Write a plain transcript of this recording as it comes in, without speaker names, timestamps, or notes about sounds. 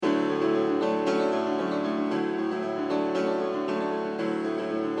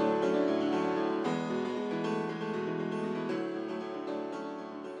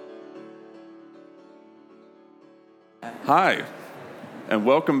Hi, and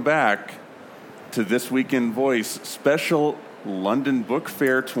welcome back to This Week in Voice special London Book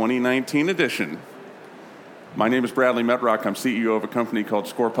Fair 2019 edition. My name is Bradley Metrock. I'm CEO of a company called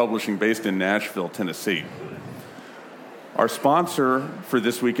Score Publishing based in Nashville, Tennessee. Our sponsor for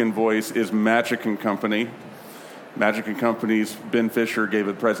This Week in Voice is Magic & Company. Magic & Company's Ben Fisher gave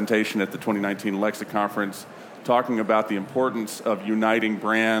a presentation at the 2019 Alexa Conference talking about the importance of uniting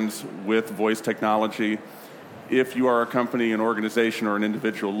brands with voice technology. If you are a company, an organization, or an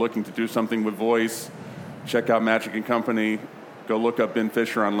individual looking to do something with voice, check out Magic & Company. Go look up Ben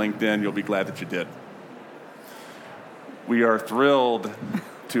Fisher on LinkedIn. You'll be glad that you did. We are thrilled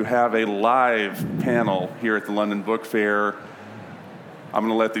to have a live panel here at the London Book Fair. I'm going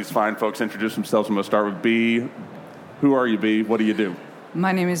to let these fine folks introduce themselves. I'm going to start with B. Who are you, B? What do you do?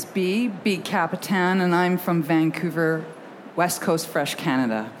 My name is B Capitan, and I'm from Vancouver, West Coast, fresh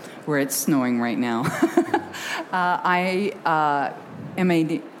Canada, where it's snowing right now. I am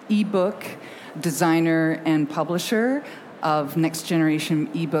an ebook designer and publisher of next-generation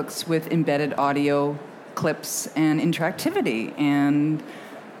ebooks with embedded audio clips and interactivity, and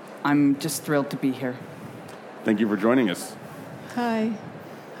I'm just thrilled to be here. Thank you for joining us. Hi,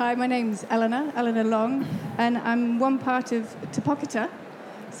 my name's Eleanor Long, and I'm one part of Topocata.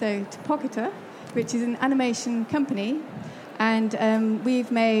 So Topocata, which is an animation company, and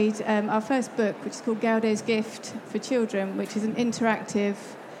we've made our first book, which is called Gaude's Gift for Children, which is an interactive,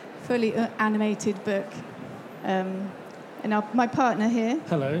 fully animated book. And my partner here.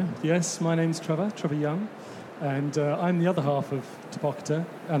 Hello, yes, my name's Trevor Young, and I'm the other half of Topocata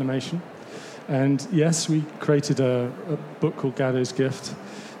Animation. And yes, we created a book called Gaude's Gift,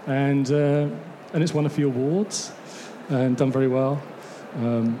 and it's won a few awards and done very well.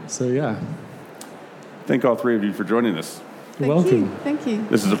 So yeah. Thank all three of you for joining us. You're welcome. Thank you.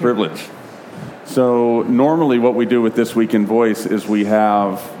 This is a privilege. So normally what we do with This Week in Voice is we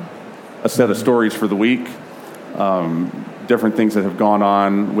have a set of stories for the week, different things that have gone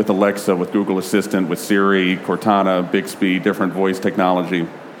on with Alexa, with Google Assistant, with Siri, Cortana, Bixby, different voice technology.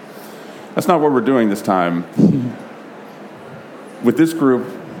 That's not what we're doing this time. With this group,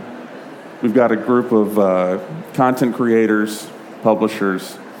 we've got a group of content creators,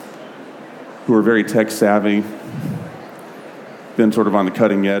 publishers, who are very tech savvy, been sort of on the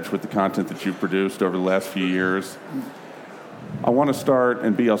cutting edge with the content that you've produced over the last few years. I want to start,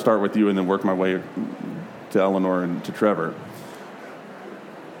 and B, I'll start with you and then work my way to Eleanor and to Trevor.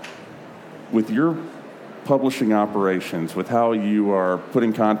 With your publishing operations, with how you are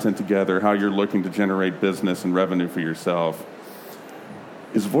putting content together, how you're looking to generate business and revenue for yourself,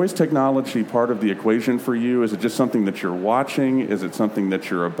 is voice technology part of the equation for you? Is it just something that you're watching? Is it something that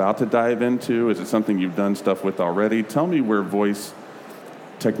you're about to dive into? Is it something you've done stuff with already? Tell me where voice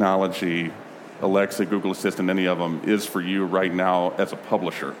technology, Alexa, Google Assistant, any of them, is for you right now as a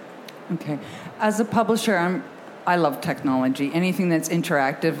publisher. Okay. As a publisher, I love technology. Anything that's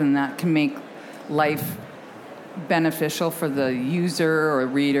interactive and that can make life beneficial for the user or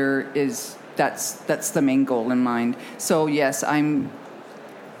reader that's the main goal in mind. So yes,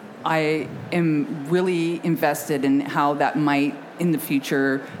 I am really invested in how that might, in the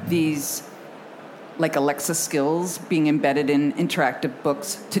future, these like Alexa skills being embedded in interactive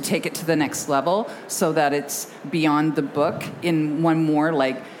books to take it to the next level so that it's beyond the book in one more,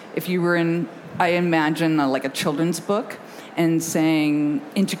 like if you were in, I imagine like a children's book and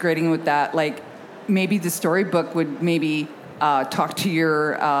integrating with that, like maybe the storybook would maybe talk to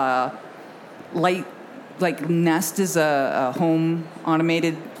your light, like Nest is a home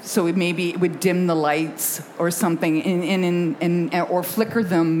automated, so it would dim the lights or something, or flicker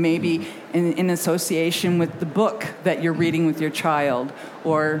them maybe in association with the book that you're reading with your child,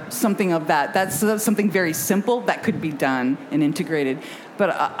 or something of that. That's something very simple that could be done and integrated.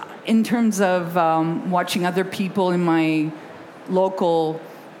 But in terms of watching other people in my local,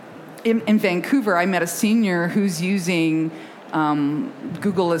 in Vancouver, I met a senior who's using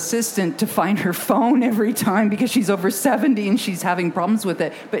Google Assistant to find her phone every time because she's over 70 and she's having problems with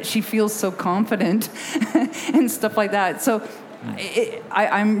it, but she feels so confident and stuff like that. So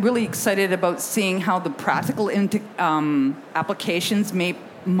I'm really excited about seeing how the practical applications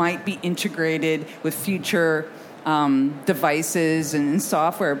might be integrated with future devices and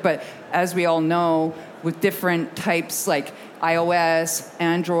software. But as we all know, with different types like iOS,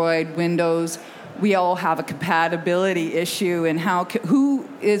 Android, Windows, we all have a compatibility issue, and who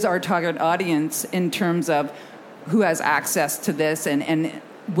is our target audience in terms of who has access to this, and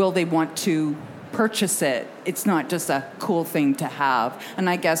will they want to purchase it? It's not just a cool thing to have. And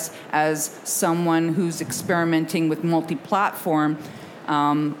I guess as someone who's experimenting with multi-platform,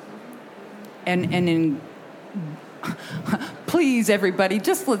 and in please, everybody,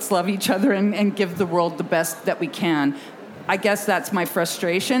 just let's love each other and give the world the best that we can. I guess that's my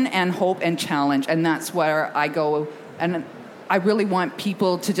frustration and hope and challenge, and that's where I go. And I really want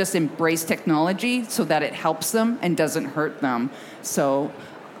people to just embrace technology so that it helps them and doesn't hurt them. So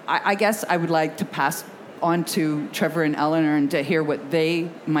I guess I would like to pass on to Trevor and Eleanor and to hear what they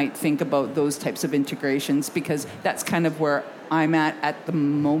might think about those types of integrations, because that's kind of where I'm at the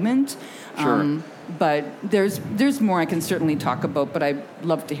moment. Sure. But there's more I can certainly talk about, but I'd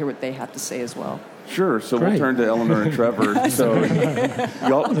love to hear what they have to say as well. Sure. So Great. we'll turn to Eleanor and Trevor. So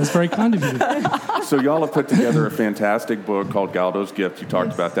y'all, That's very kind of you. so y'all have put together a fantastic book called Galdo's Gift. You talked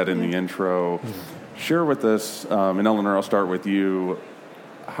Yes. about that in the intro. Share with us, and Eleanor, I'll start with you.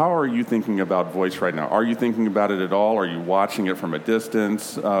 How are you thinking about voice right now? Are you thinking about it at all? Are you watching it from a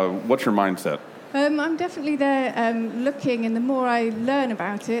distance? What's your mindset? I'm definitely there looking, and the more I learn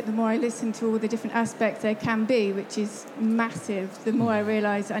about it, the more I listen to all the different aspects there can be, which is massive, the more I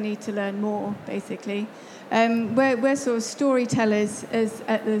realise I need to learn more, basically. We're sort of storytellers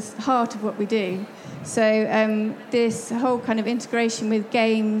at the heart of what we do. So this whole kind of integration with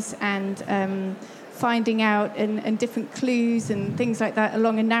games and finding out and different clues and things like that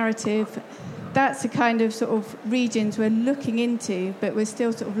along a narrative, that's the kind of sort of regions we're looking into, but we're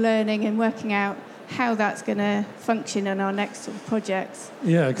still sort of learning and working out how that's going to function in our next sort of projects.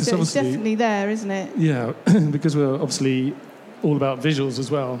 Yeah, because So it's obviously, definitely there, isn't it? yeah, because we're obviously all about visuals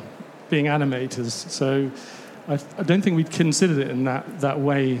as well, being animators. So I don't think we'd considered it in that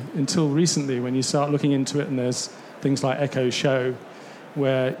way until recently, when you start looking into it, and there's things like Echo Show,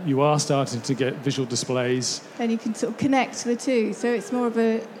 where you are starting to get visual displays. And you can sort of connect the two, so it's more of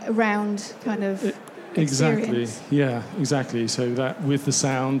a round kind of Exactly, experience. yeah, exactly. So that with the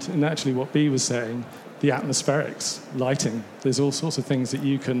sound, and actually what Bea was saying, the atmospherics, lighting, there's all sorts of things that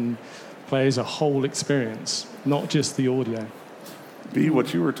you can play as a whole experience, not just the audio. Bea,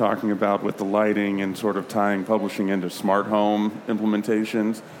 what you were talking about with the lighting and sort of tying publishing into smart home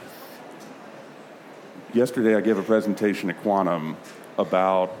implementations. Yesterday I gave a presentation at Quantum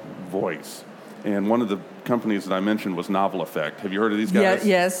about voice. And one of the companies that I mentioned was Novel Effect. Have you heard of these guys?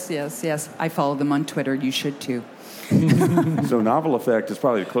 Yes. I follow them on Twitter. You should too. So Novel Effect is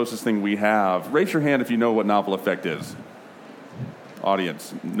probably the closest thing we have. Raise your hand if you know what Novel Effect is.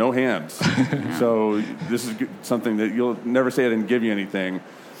 Audience, no hands. So this is something that you'll never say I didn't give you anything.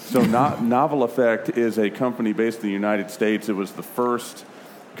 So Novel Effect is a company based in the United States. It was the first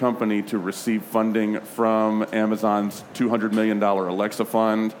company to receive funding from Amazon's $200 million Alexa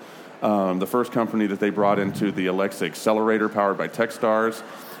fund. The first company that they brought into the Alexa Accelerator powered by Techstars.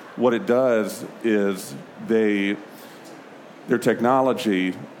 What it does is their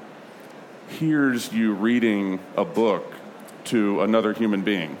technology hears you reading a book to another human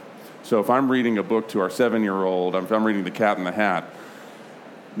being. So if I'm reading a book to our 7-year-old, if I'm reading The Cat in the Hat,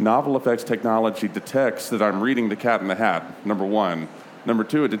 Novel Effects technology detects that I'm reading The Cat in the Hat, number one. Number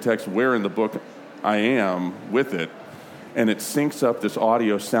two, it detects where in the book I am with it, and it syncs up this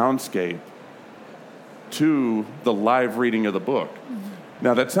audio soundscape to the live reading of the book. Mm-hmm.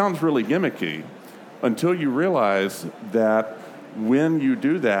 Now, that sounds really gimmicky until you realize that when you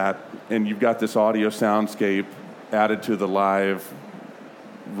do that and you've got this audio soundscape added to the live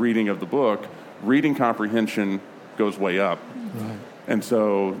reading of the book, reading comprehension goes way up. Right. And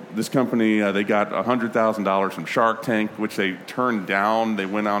so this company, they got $100,000 from Shark Tank, which they turned down. They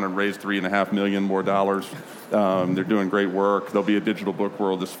went on and raised $3.5 million more dollars. They're doing great work. There'll be a digital book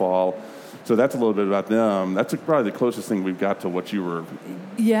world this fall. So that's a little bit about them. That's probably the closest thing we've got to what you were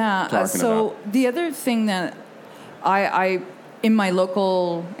talking about. The other thing that I in my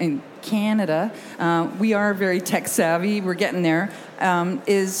local in Canada, we are very tech savvy. We're getting there.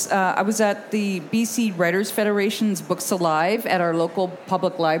 I was at the BC Writers Federation's Books Alive at our local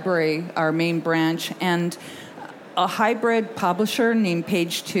public library, our main branch, and a hybrid publisher named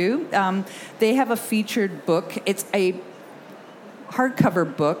Page 2. They have a featured book. It's a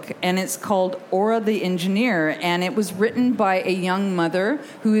hardcover book, and it's called Aura the Engineer, and it was written by a young mother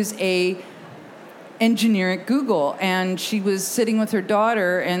who is a engineer at Google, and she was sitting with her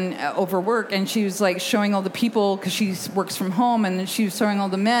daughter and over work, and she was like showing all the people, because she works from home, and she was showing all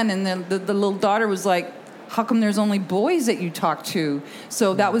the men, and the little daughter was like, how come there's only boys that you talk to?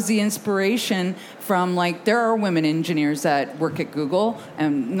 So that was the inspiration from, like, there are women engineers that work at Google,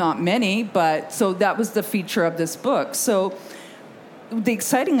 and not many, but so that was the feature of this book. So the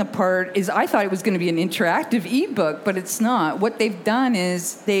exciting part is I thought it was going to be an interactive ebook, but it's not. What they've done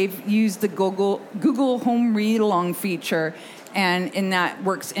is they've used the Google Home Read-Along feature, and that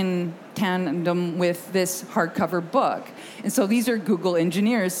works in tandem with this hardcover book. And so these are Google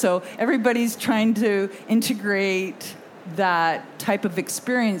engineers. So everybody's trying to integrate that type of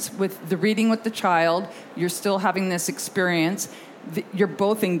experience with the reading with the child. You're still having this experience. You're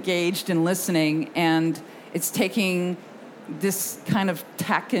both engaged in listening, and it's taking this kind of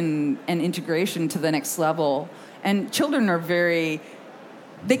tech and integration to the next level. And children are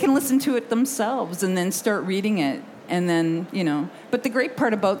they can listen to it themselves and then start reading it. And then, but the great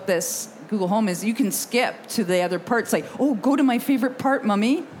part about this Google Home is you can skip to the other parts. Like, oh, go to my favorite part,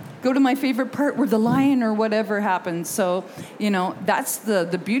 Mummy. Go to my favorite part where the lion or whatever happens. So, that's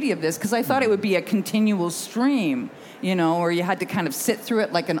the beauty of this, because I thought it would be a continual stream, or you had to kind of sit through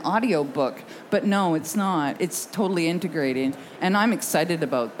it like an audio book. But no, it's not. It's totally integrating. And I'm excited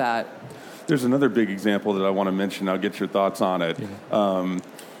about that. There's another big example that I want to mention. I'll get your thoughts on it. Yeah.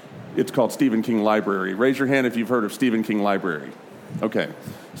 It's called Stephen King Library. Raise your hand if you've heard of Stephen King Library. Okay.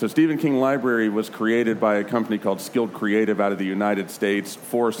 So Stephen King Library was created by a company called Skilled Creative out of the United States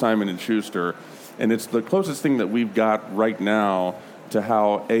for Simon & Schuster. And it's the closest thing that we've got right now to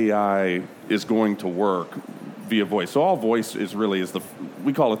how AI is going to work via voice. So all voice is really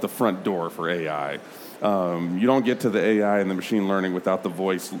we call it the front door for AI. You don't get to the AI and the machine learning without the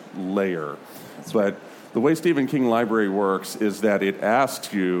voice layer. But the way Stephen King Library works is that it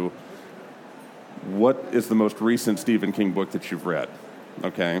asks you, what is the most recent Stephen King book that you've read?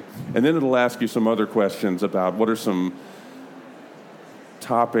 Okay? And then it'll ask you some other questions about what are some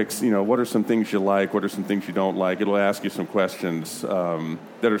topics, what are some things you like, what are some things you don't like. It'll ask you some questions that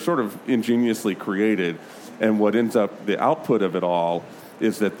are sort of ingeniously created. And what ends up, the output of it all,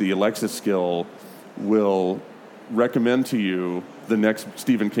 is that the Alexa skill will recommend to you the next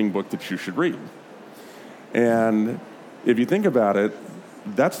Stephen King book that you should read. And if you think about it,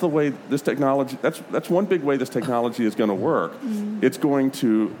 that's the way this technology, that's one big way this technology is going to work. Mm-hmm. It's going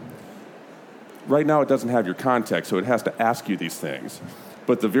to, right now it doesn't have your context, so it has to ask you these things.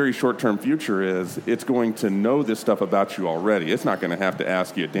 But the very short-term future is it's going to know this stuff about you already. It's not going to have to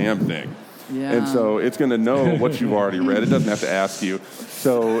ask you a damn thing. Yeah. And so it's going to know what you've already read. It doesn't have to ask you.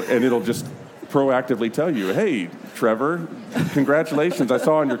 And it'll just proactively tell you, hey, Trevor, congratulations. I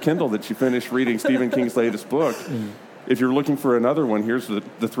saw on your Kindle that you finished reading Stephen King's latest book. If you're looking for another one, here's the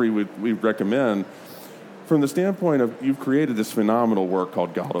three we recommend. From the standpoint of you've created this phenomenal work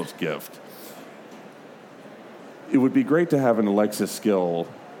called Gallo's Gift, it would be great to have an Alexa skill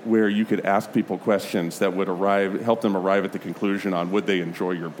where you could ask people questions that would help them arrive at the conclusion on would they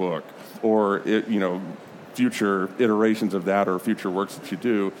enjoy your book, or future iterations of that or future works that you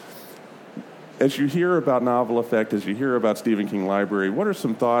do. As you hear about Novel Effect, as you hear about Stephen King Library, what are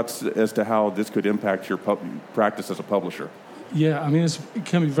some thoughts as to how this could impact your practice as a publisher? Yeah, it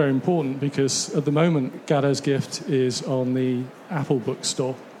can be very important because at the moment, Gallo's Gift is on the Apple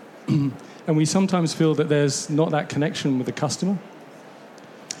Bookstore. And we sometimes feel that there's not that connection with the customer.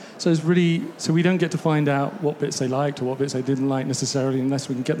 So we don't get to find out what bits they liked or what bits they didn't like necessarily unless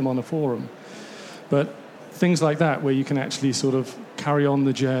we can get them on a forum. But things like that, where you can actually sort of carry on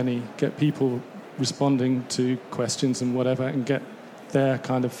the journey, get people responding to questions and whatever, and get their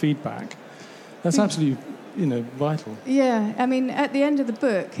kind of feedback. That's absolutely, vital. Yeah, at the end of the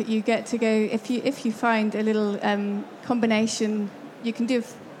book, you get to go, if you find a little combination, you can do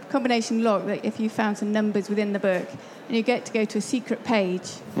a combination lock, that if you found some numbers within the book, and you get to go to a secret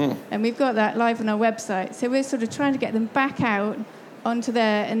page. And we've got that live on our website. So we're sort of trying to get them back out onto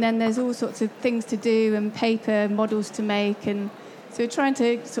there, and then there's all sorts of things to do and paper models to make, and so we're trying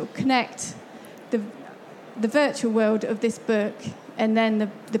to sort of connect the virtual world of this book and then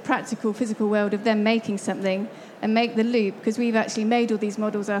the practical physical world of them making something, and make the loop, because we've actually made all these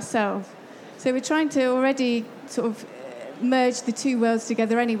models ourselves. So we're trying to already sort of merge the two worlds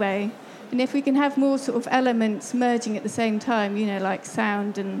together anyway, and if we can have more sort of elements merging at the same time, like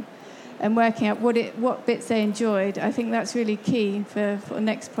sound and working out what bits they enjoyed, I think that's really key for the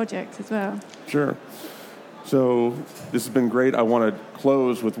next project as well. Sure. So this has been great. I want to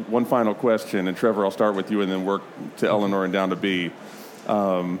close with one final question, and Trevor, I'll start with you and then work to Eleanor and down to B.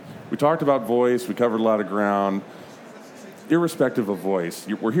 We talked about voice. We covered a lot of ground. Irrespective of voice,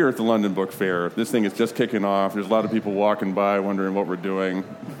 we're here at the London Book Fair. This thing is just kicking off. There's a lot of people walking by wondering what we're doing.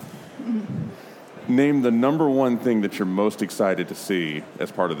 Name the number one thing that you're most excited to see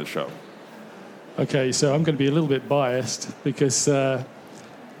as part of the show. Okay, so I'm going to be a little bit biased because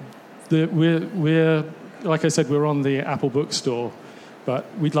we're like I said, we're on the Apple Bookstore, but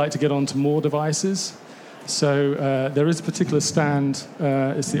we'd like to get onto more devices. So there is a particular stand.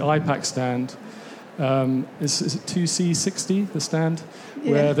 It's the iPac stand. Is it 2C60, the stand?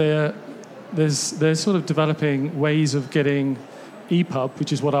 Yeah. Where they're sort of developing ways of getting EPUB,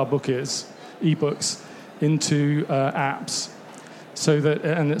 which is what our book is, ebooks, into apps,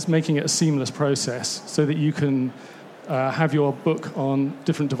 and it's making it a seamless process so that you can have your book on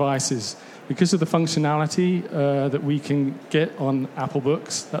different devices. Because of the functionality that we can get on Apple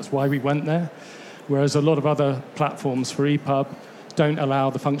Books, that's why we went there, whereas a lot of other platforms for EPUB don't allow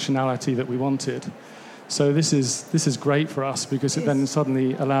the functionality that we wanted. So this is great for us because it then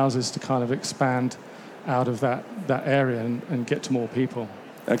suddenly allows us to kind of expand out of that area and get to more people.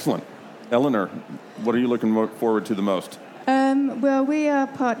 Excellent. Eleanor, what are you looking forward to the most? Well, we are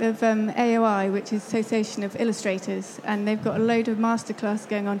part of AOI, which is Association of Illustrators, and they've got a load of masterclass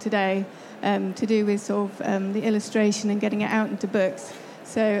going on today to do with sort of the illustration and getting it out into books.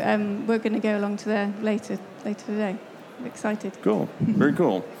 So we're going to go along to there later today. I'm excited. Cool. Very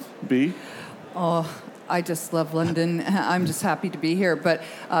cool. B? Oh, I just love London. I'm just happy to be here. But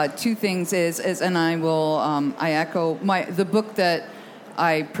two things is and I will I echo the book that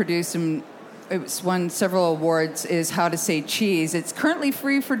I produced and it's won several awards is How to Say Cheese. It's currently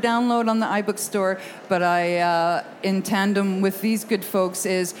free for download on the iBook store, but I, in tandem with these good folks,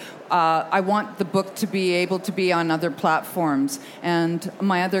 I want the book to be able to be on other platforms. And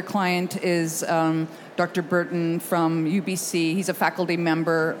my other client is Dr. Burton from UBC. He's a faculty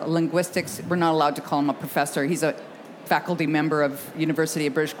member, linguistics. We're not allowed to call him a professor. He's a faculty member of University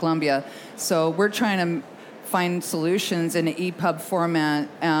of British Columbia. So we're trying to find solutions in an EPUB format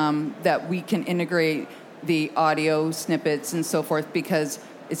that we can integrate the audio snippets and so forth because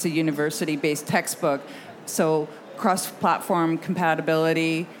it's a university-based textbook. So cross-platform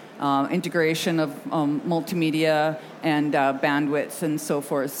compatibility, integration of multimedia and bandwidth and so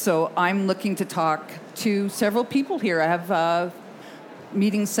forth. So I'm looking to talk to several people here. I have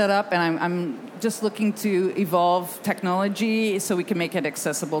meetings set up, and I'm just looking to evolve technology so we can make it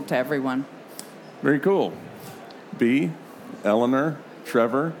accessible to everyone. Very cool. B, Eleanor,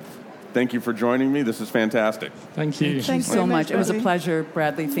 Trevor, thank you for joining me. This is fantastic. Thank you. Thanks so much. It was a pleasure,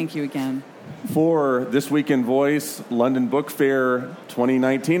 Bradley. Thank you again. For This Week in Voice, London Book Fair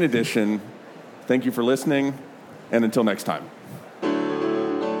 2019 edition, thank you for listening, and until next time.